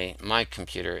just my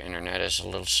computer internet is a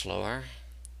little slower.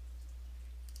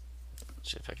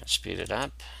 Let's see if I can speed it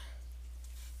up.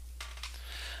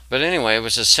 But anyway, it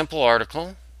was a simple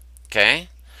article. Okay,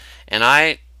 and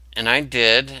I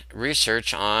did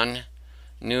research on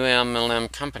new MLM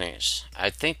companies. I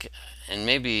think,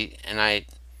 actually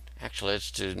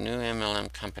let's do new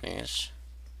MLM companies.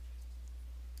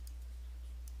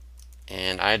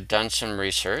 And I'd done some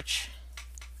research.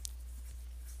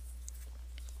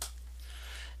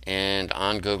 And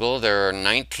on Google, there are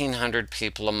 1,900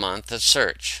 people a month that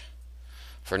search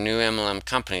for new MLM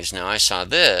companies. Now I saw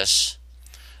this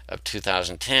of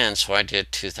 2010, so I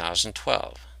did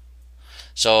 2012.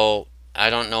 So I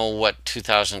don't know what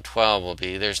 2012 will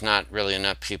be. There's not really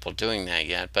enough people doing that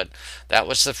yet, but that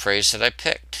was the phrase that I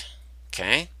picked.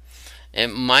 Okay, it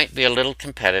might be a little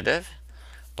competitive,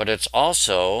 but it's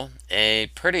also a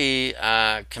pretty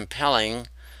compelling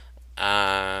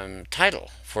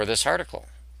title for this article.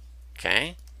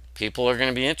 Okay, people are going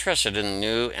to be interested in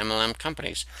new MLM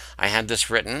companies. I had this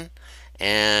written,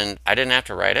 and I didn't have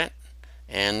to write it.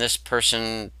 And this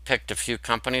person picked a few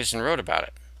companies and wrote about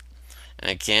it.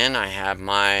 And again, I have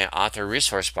my author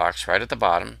resource box right at the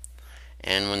bottom.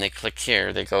 And when they click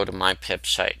here, they go to MyPiP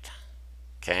site.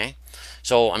 Okay?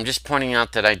 So I'm just pointing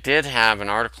out that I did have an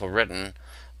article written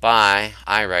by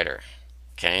iWriter.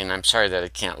 Okay? And I'm sorry that I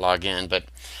can't log in, but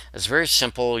it's very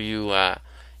simple. You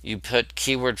put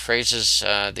keyword phrases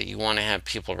that you want to have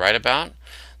people write about.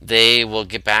 They will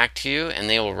get back to you, and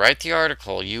they will write the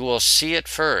article. You will see it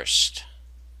first.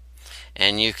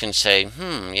 And you can say,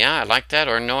 yeah, I like that,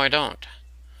 or no, I don't.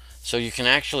 So you can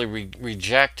actually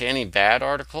reject any bad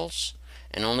articles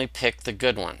and only pick the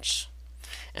good ones.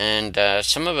 And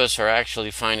some of us are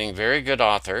actually finding very good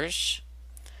authors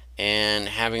and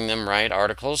having them write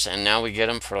articles, and now we get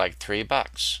them for like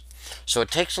 $3. So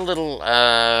it takes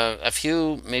a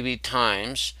few maybe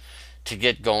times to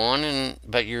get going,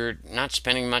 but you're not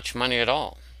spending much money at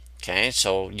all. Okay,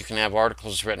 so you can have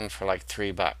articles written for like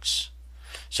 $3.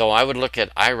 So I would look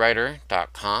at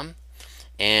iWriter.com,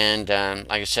 and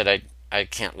like I said, I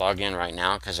can't log in right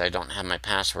now because I don't have my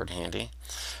password handy.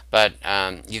 But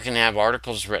you can have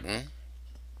articles written,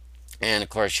 and of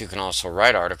course you can also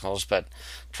write articles, but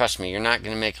trust me, you're not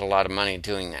going to make a lot of money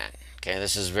doing that. Okay,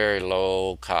 this is very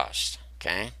low cost.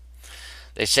 Okay,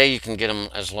 they say you can get them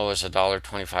as low as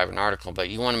 $1.25 an article, but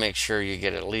you want to make sure you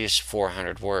get at least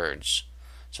 400 words.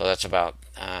 So that's about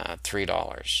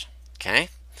 $3. Okay,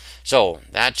 so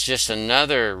that's just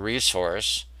another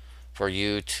resource for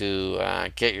you to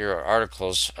get your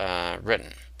articles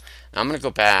written. Now I'm going to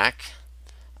go back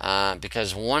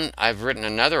because I've written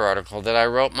another article that I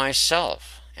wrote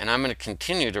myself, and I'm going to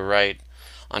continue to write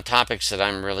on topics that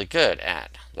I'm really good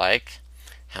at, like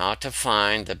how to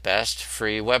find the best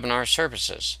free webinar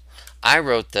services. I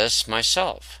wrote this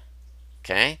myself.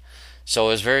 Okay, so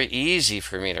it was very easy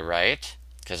for me to write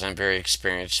because I'm very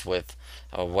experienced with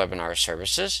webinar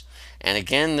services. And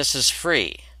again, this is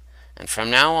free. And from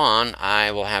now on,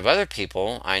 I will have other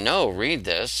people I know read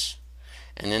this,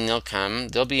 and then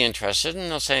they'll be interested,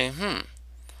 and they'll say,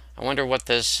 I wonder what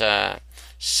this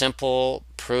simple,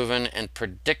 proven, and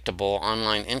predictable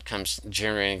online income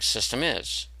generating system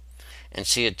is. And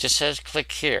see, it just says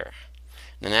click here.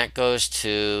 And that goes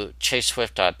to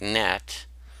chaseswift.net,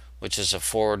 which is a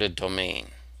forwarded domain.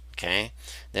 Okay,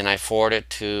 then I forward it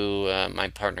to my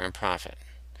partner in profit.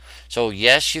 So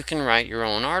yes, you can write your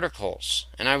own articles,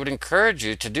 and I would encourage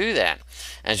you to do that.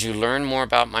 As you learn more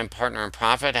about my partner in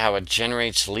profit, how it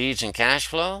generates leads and cash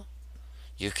flow,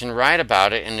 you can write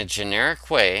about it in a generic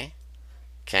way.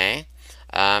 Okay,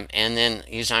 and then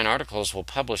eZine Articles will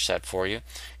publish that for you.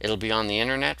 It'll be on the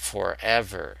internet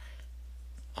forever,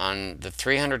 on the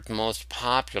 300th most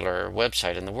popular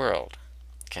website in the world.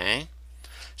 Okay,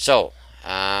 so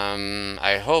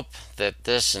I hope that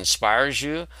this inspires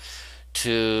you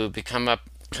to come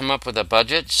up with a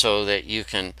budget so that you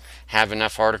can have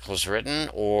enough articles written,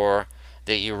 or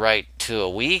that you write 2 a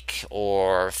week,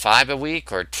 or 5 a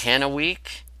week, or 10 a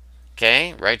week.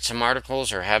 Okay, write some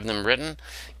articles or have them written.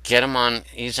 Get them on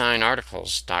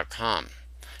ezinearticles.com,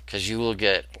 because you will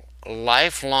get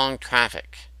lifelong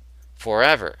traffic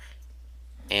forever,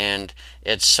 and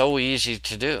it's so easy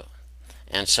to do.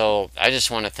 And so I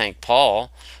just want to thank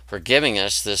Paul for giving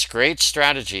us this great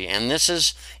strategy, and this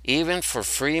is even for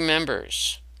free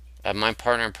members of my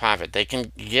partner in profit. They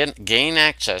can gain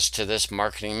access to this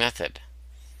marketing method.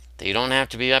 They don't have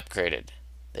to be upgraded.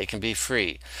 They can be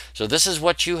free. So this is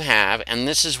what you have, and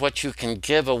this is what you can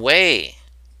give away.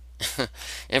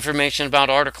 Information about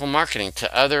article marketing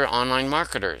to other online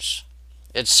marketers.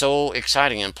 It's so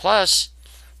exciting. And plus,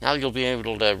 now you'll be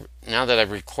able to, now that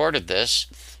I've recorded this,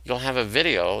 you'll have a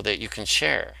video that you can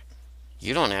share.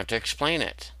 You don't have to explain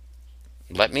it.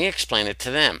 Let me explain it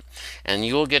to them. And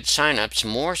you will get signups,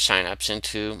 more signups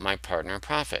into my partner in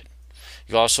profit.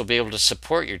 You'll also be able to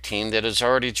support your team that has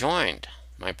already joined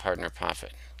my partner in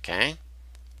profit. Okay?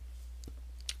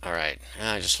 All right.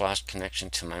 I just lost connection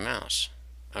to my mouse.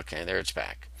 Okay, there it's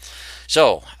back.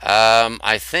 So,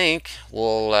 I think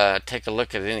we'll take a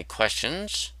look at any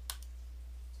questions.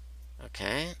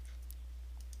 Okay.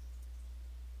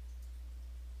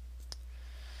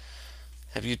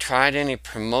 Have you tried any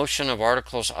promotion of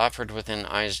articles offered within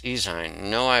eZine?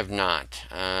 No, I've not.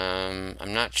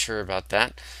 I'm not sure about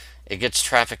that. It gets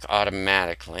traffic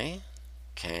automatically.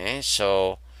 Okay,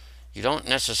 so you don't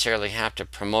necessarily have to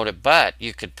promote it, but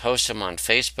you could post them on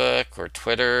Facebook or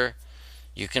Twitter.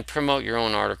 You can promote your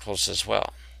own articles as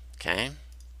well. Okay.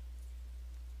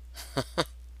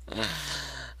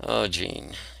 Oh,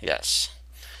 Gene. Yes.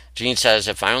 Gene says,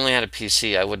 if I only had a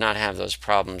PC, I would not have those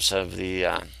problems of the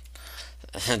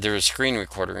there was screen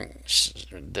recording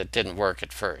that didn't work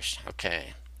at first.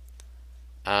 Okay.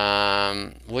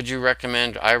 Would you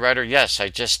recommend iWriter? Yes, I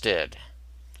just did.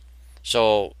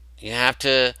 So you have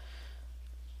to,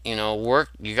 work.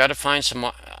 You got to find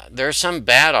some. There are some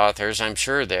bad authors, I'm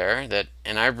sure and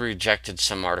I've rejected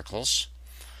some articles.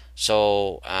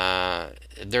 So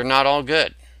they're not all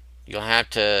good. You'll have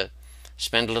to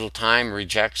spend a little time,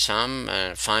 reject some,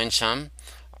 find some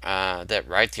that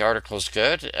write the articles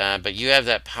good, but you have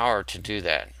that power to do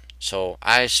that. So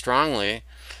I strongly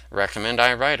recommend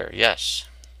iWriter. Yes.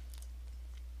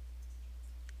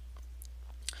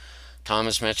 Tom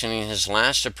is mentioning his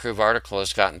last approved article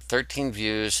has gotten 13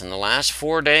 views in the last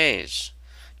 4 days,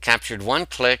 captured 1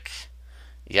 click,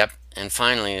 yep, and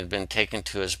finally it had been taken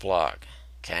to his blog.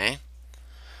 Okay.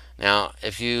 Now,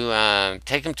 if you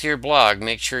take them to your blog,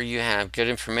 make sure you have good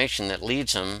information that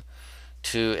leads them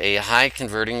to a high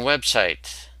converting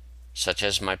website, such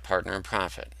as My Partner in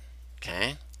Profit.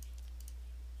 Okay?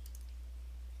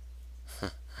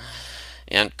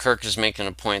 And Kirk is making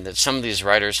a point that some of these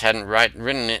writers hadn't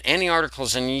written any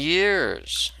articles in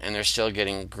years, and they're still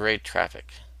getting great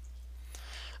traffic.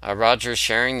 Roger is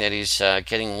sharing that he's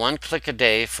getting 1 click a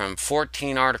day from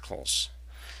 14 articles.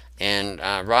 And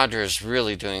Roger is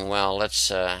really doing well. Let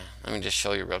me just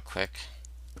show you real quick.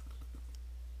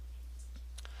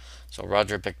 So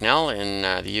Roger Bicknell in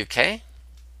the UK,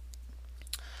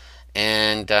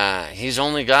 and he's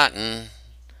only gotten,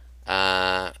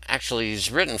 actually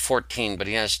he's written 14, but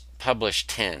he has published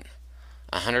 10,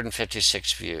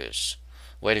 156 views.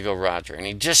 Way to go, Roger. And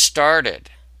he just started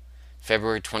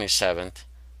February 27th,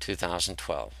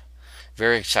 2012.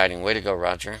 Very exciting. Way to go,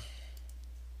 Roger.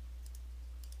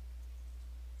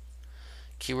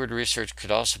 Keyword research could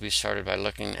also be started by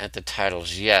looking at the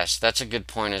titles. Yes, that's a good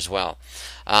point as well.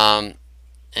 And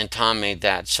Tom made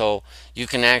that. So you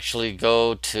can actually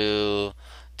go to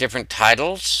different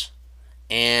titles,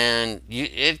 and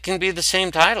it can be the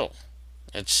same title.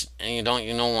 You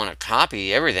don't want to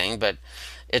copy everything, but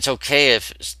it's okay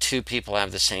if two people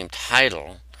have the same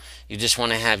title.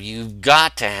 You've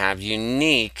got to have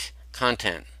unique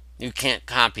content. You can't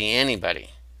copy anybody.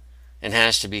 It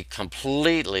has to be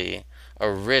completely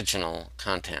original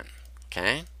content.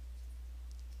 Okay?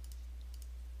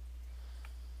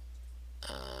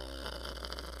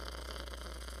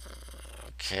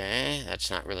 Okay, that's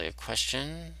not really a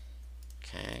question.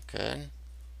 Okay, good.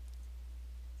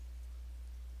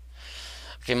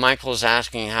 Okay, Michael is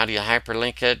asking, how do you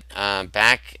hyperlink it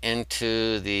back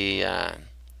into the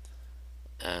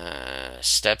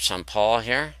steps on Paul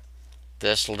here?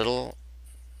 This little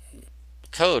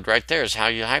code right there is how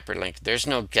you hyperlink. There's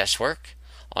no guesswork.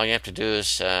 All you have to do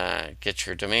is get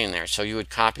your domain there. So you would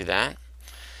copy that.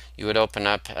 You would open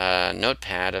up a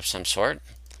notepad of some sort.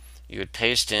 You would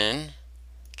paste in,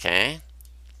 okay,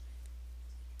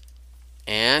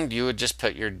 and you would just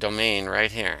put your domain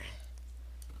right here.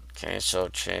 Okay, so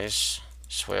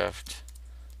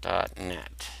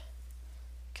chaseswift.net.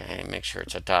 Okay, make sure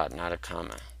it's a dot, not a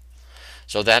comma.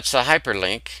 So that's the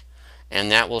hyperlink,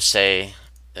 and that will show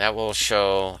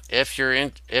if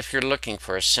you're looking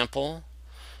for a simple,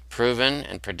 proven,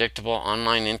 and predictable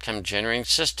online income generating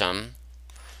system.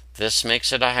 This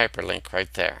makes it a hyperlink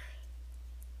right there.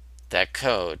 That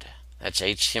code, that's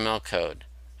HTML code.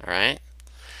 All right,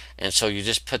 and so you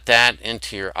just put that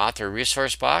into your author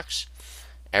resource box.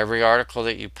 Every article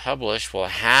that you publish will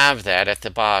have that at the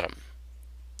bottom.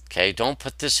 Okay, don't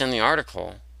put this in the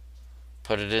article.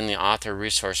 Put it in the author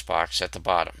resource box at the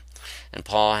bottom. And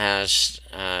Paul has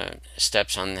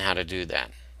steps on how to do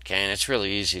that. Okay, and it's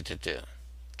really easy to do.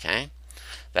 Okay,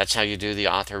 that's how you do the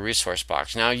author resource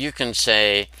box. Now you can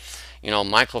say,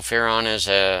 Michael Farron is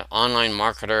an online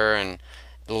marketer and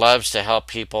loves to help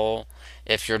people.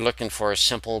 If you're looking for a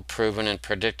simple, proven, and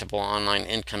predictable online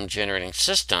income generating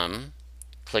system,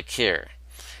 click here.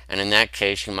 And in that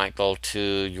case, you might go to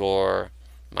your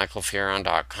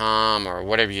michaelfarron.com or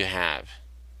whatever you have.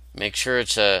 Make sure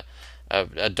it's a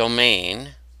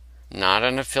domain, not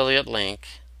an affiliate link.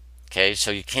 Okay,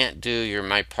 so you can't do your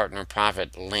My Partner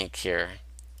Profit link here.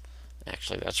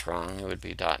 Actually, that's wrong. It would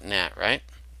be .net, right?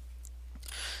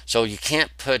 So you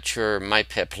can't put your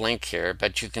MyPiP link here,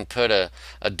 but you can put a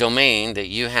domain that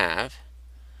you have,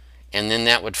 and then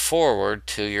that would forward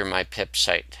to your MyPiP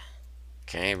site.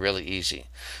 Okay, really easy.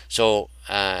 So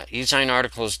eZine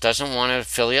Articles doesn't want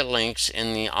affiliate links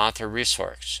in the author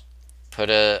resource. Put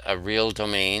a real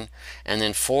domain and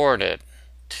then forward it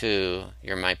to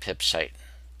your MyPiP site.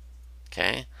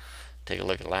 Okay, take a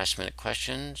look at last minute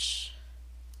questions.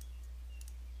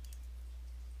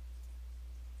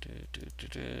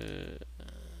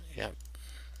 Yep,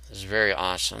 this is very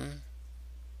awesome.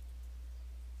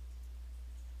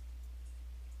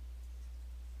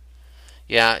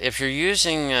 Yeah, if you're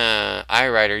using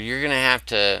iWriter, you're going to have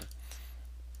to,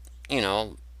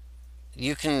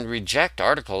 you can reject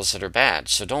articles that are bad,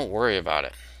 so don't worry about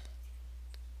it.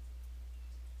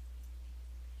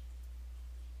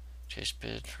 Chase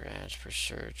bid for ads for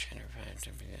search.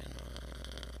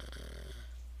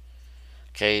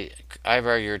 Okay,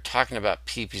 Ivar, you're talking about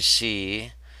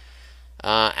PPC.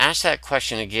 Ask that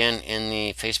question again in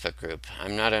the Facebook group.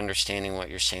 I'm not understanding what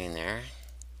you're saying there.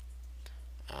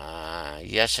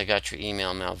 Yes, I got your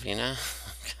email, Malvina.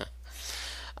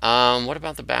 What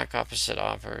about the back office that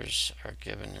offers are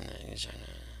given in these?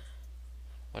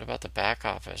 What about the back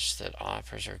office that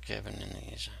offers are given in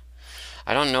these?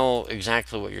 I don't know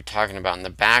exactly what you're talking about in the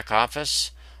back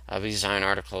office. of eZine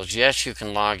articles. Yes, you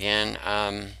can log in.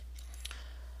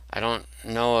 I don't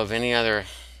know of any other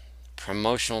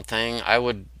promotional thing. I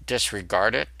would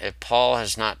disregard it. If Paul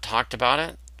has not talked about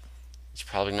it, it's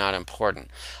probably not important.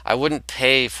 I wouldn't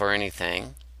pay for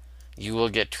anything. You will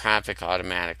get traffic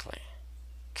automatically.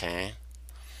 Okay?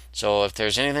 So if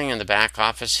there's anything in the back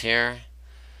office here,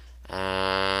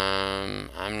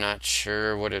 I'm not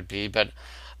sure what it'd be, but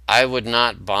I would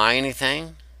not buy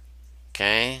anything.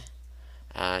 Okay?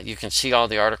 You can see all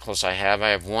the articles I have. I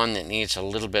have one that needs a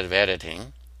little bit of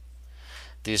editing.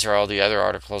 These are all the other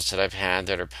articles that I've had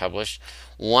that are published.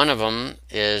 One of them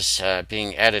is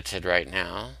being edited right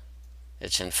now.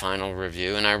 It's in final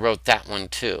review, and I wrote that one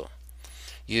too.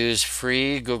 Use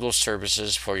free Google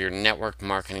services for your network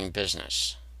marketing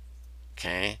business.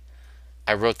 Okay?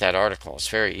 I wrote that article. It's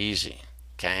very easy.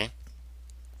 Okay?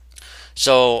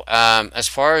 So as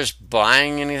far as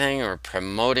buying anything or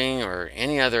promoting or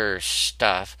any other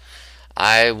stuff,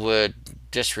 I would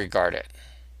disregard it.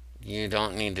 You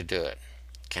don't need to do it.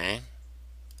 Okay?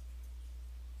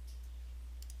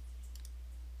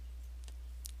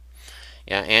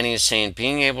 Yeah, Annie is saying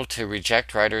being able to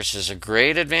reject writers is a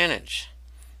great advantage.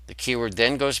 The keyword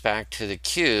then goes back to the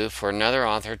queue for another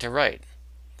author to write.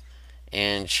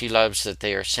 And she loves that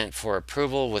they are sent for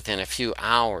approval within a few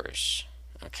hours.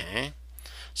 Okay?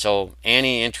 So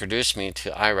Annie introduced me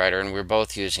to iWriter, and we're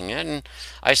both using it. And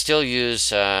I still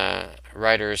use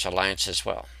Writers Alliance as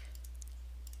well.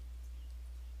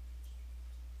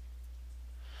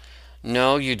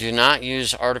 No, you do not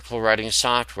use article writing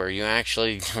software. You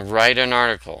actually write an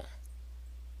article.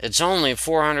 It's only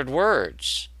 400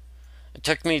 words. It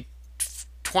took me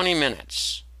 20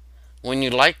 minutes. When you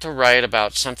like to write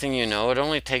about something you know, it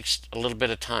only takes a little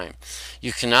bit of time.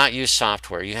 You cannot use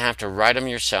software. You have to write them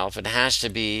yourself. It has to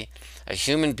be a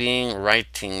human being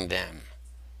writing them.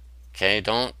 Okay?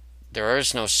 There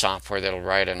is no software that'll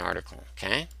write an article.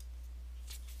 Okay?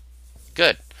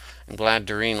 Good. I'm glad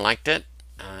Doreen liked it.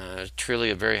 Truly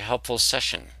a very helpful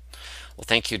session. Well,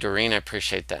 thank you, Doreen. I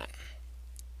appreciate that.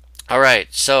 All right,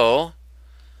 so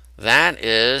that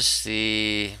is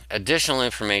the additional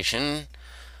information.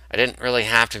 I didn't really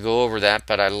have to go over that,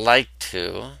 but I like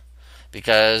to,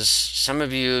 because some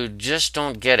of you just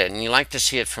don't get it, and you like to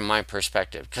see it from my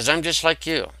perspective, because I'm just like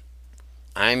you.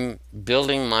 I'm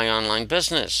building my online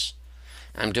business.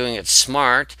 I'm doing it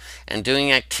smart and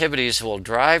doing activities that will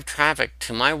drive traffic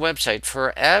to my website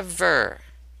forever.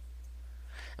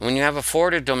 And when you have a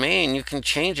forwarded domain, you can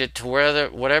change it to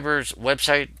whatever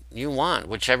website you want,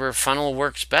 whichever funnel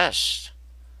works best.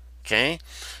 Okay?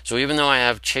 So even though I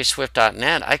have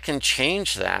chaseswift.net, I can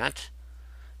change that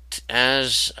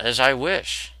as I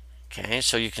wish. Okay?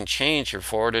 So you can change your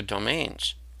forwarded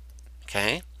domains.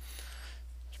 Okay?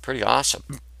 It's pretty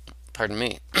awesome. Pardon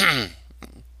me.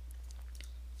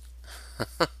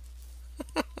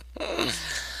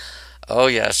 Oh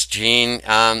yes, Gene.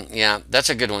 Yeah, that's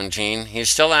a good one, Gene. He's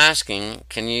still asking,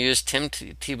 can you use Tim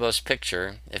Tebow's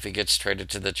picture if he gets traded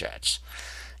to the Jets?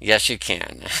 Yes, you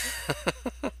can.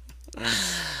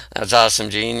 That's awesome,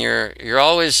 Gene. You're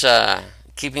always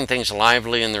keeping things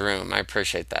lively in the room. I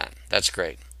appreciate that. That's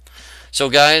great. So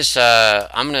guys,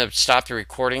 I'm going to stop the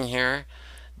recording here.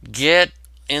 Get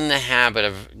in the habit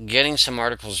of getting some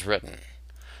articles written,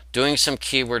 doing some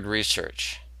keyword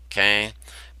research, okay?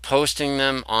 Posting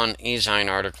them on eZine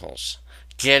articles,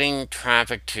 getting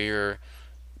traffic to your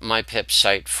MyPiP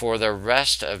site for the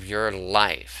rest of your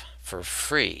life for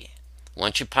free.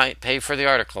 Once you pay for the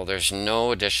article, there's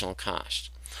no additional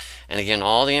cost. And again,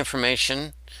 all the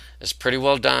information is pretty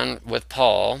well done with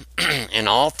Paul in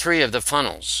all three of the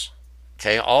funnels.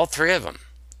 Okay, all three of them.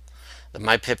 The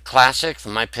MyPiP Classic,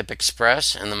 the MyPiP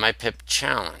Express, and the MyPiP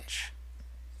Challenge.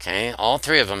 Okay, all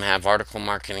three of them have article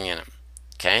marketing in them.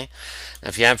 Okay, now,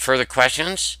 if you have further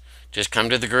questions, just come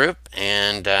to the group,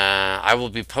 and I will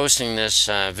be posting this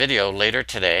video later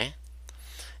today,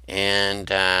 and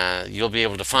you'll be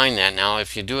able to find that. Now,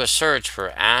 if you do a search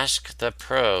for Ask the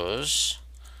Pros,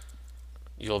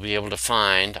 you'll be able to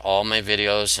find all my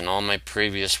videos and all my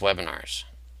previous webinars.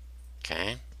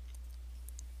 Okay,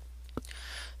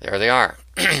 there they are.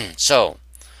 So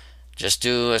just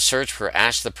do a search for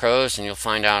Ask the Pros, and you'll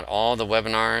find out all the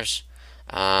webinars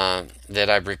that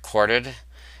I've recorded,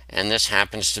 and this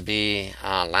happens to be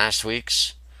last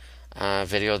week's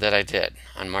video that I did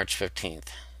on March 15th.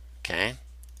 Okay,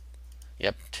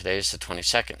 yep, today's the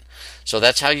 22nd. So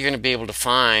that's how you're going to be able to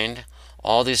find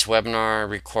all these webinar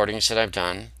recordings that I've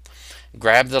done.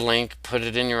 Grab the link, put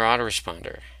it in your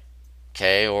autoresponder,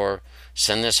 okay, or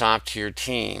send this off to your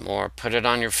team, or put it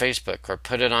on your Facebook, or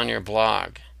put it on your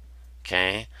blog,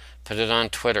 okay, put it on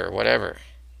Twitter, whatever.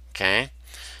 Okay,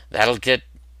 that'll get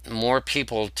more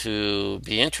people to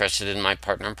be interested in My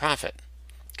Partner in Profit,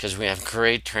 because we have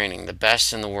great training, the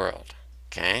best in the world.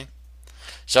 Okay,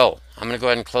 so I'm going to go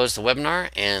ahead and close the webinar,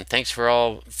 and thanks for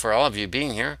all of you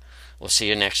being here. We'll see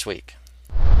you next week.